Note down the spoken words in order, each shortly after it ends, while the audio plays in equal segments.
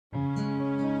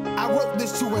I wrote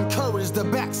this to encourage the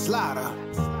backslider.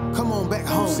 Come on back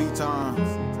home. Ceton,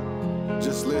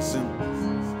 just listen.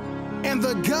 And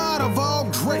the God of all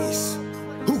grace,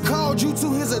 who called you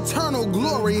to his eternal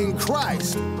glory in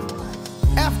Christ,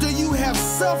 after you have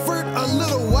suffered a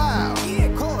little while,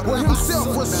 will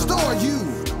himself restore you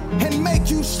and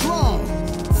make you strong,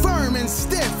 firm and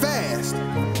steadfast.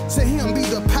 To him be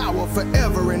the power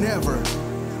forever and ever.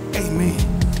 Amen.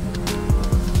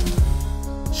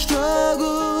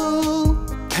 Struggle,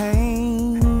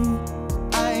 pain,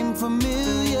 I'm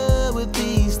familiar with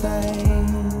these things.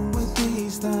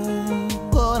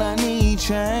 Lord, I need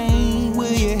change.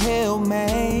 Will you help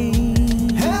me?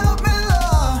 Help me,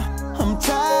 Lord. I'm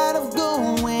tired of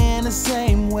going the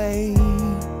same way.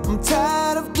 I'm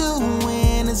tired of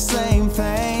doing the same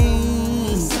thing.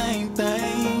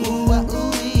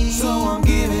 So I'm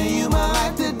giving you my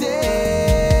life today.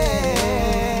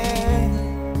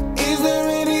 Is there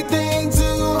anything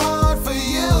too hard for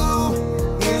you?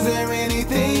 Is there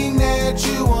anything that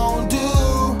you won't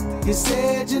do? You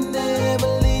said you never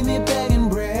leave me begging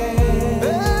bread.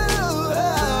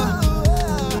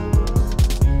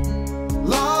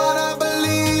 Lord, I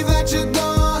believe that you're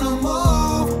gonna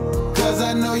move, 'cause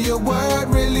I know your word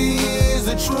really is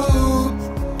the truth.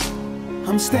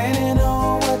 I'm standing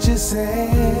on what you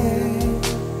said.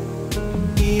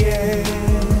 Yeah.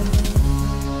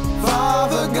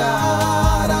 Father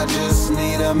God, I just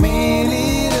need a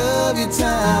minute of your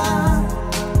time.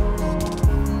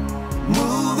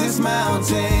 Move this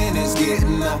mountain, it's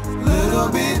getting a little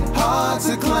bit hard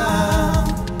to climb.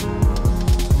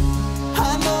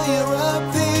 I know you're up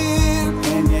there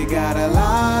and you got a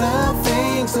lot of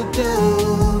things to do.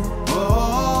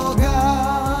 Oh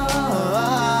God,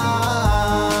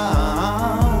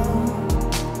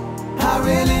 I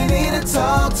really need to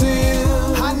talk to you.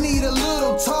 I need a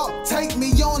little talk, take me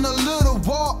on a little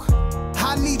walk.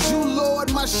 I need you,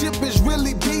 Lord, my ship is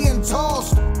really being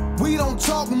tossed. We don't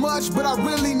talk much, but I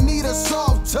really need a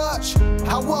soft touch.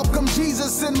 I welcome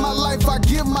Jesus in my life, I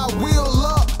give my will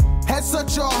up. Had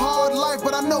such a hard life,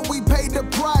 but I know we paid the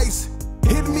price.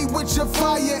 Hit me with your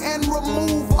fire and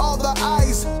remove all the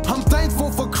ice. I'm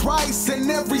thankful for Christ and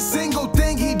every single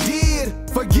thing he did.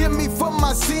 Forgive me for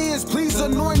my sins, please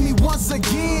anoint me once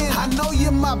again. I know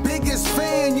you're my biggest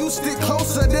fan, you stick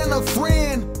closer than a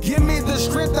friend. Give me the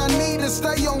strength I need to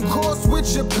stay on course with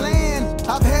your plan.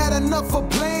 I've had enough of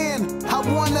plan, I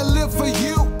wanna live for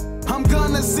you. I'm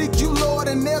gonna seek you, Lord,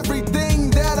 in everything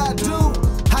that I do.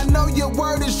 I know your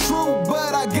word is true,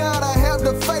 but I gotta have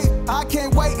the faith. I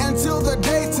can't wait until the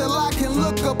day till I can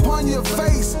look upon your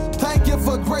face. Thank you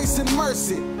for grace and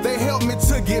mercy, they helped me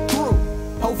to get through.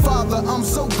 Oh Father, I'm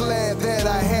so glad that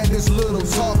I had this little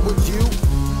talk with you.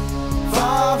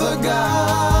 Father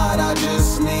God, I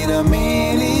just need a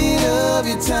minute of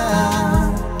your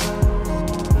time.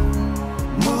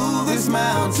 Move this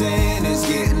mountain, it's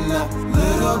getting a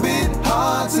little bit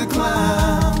hard to climb.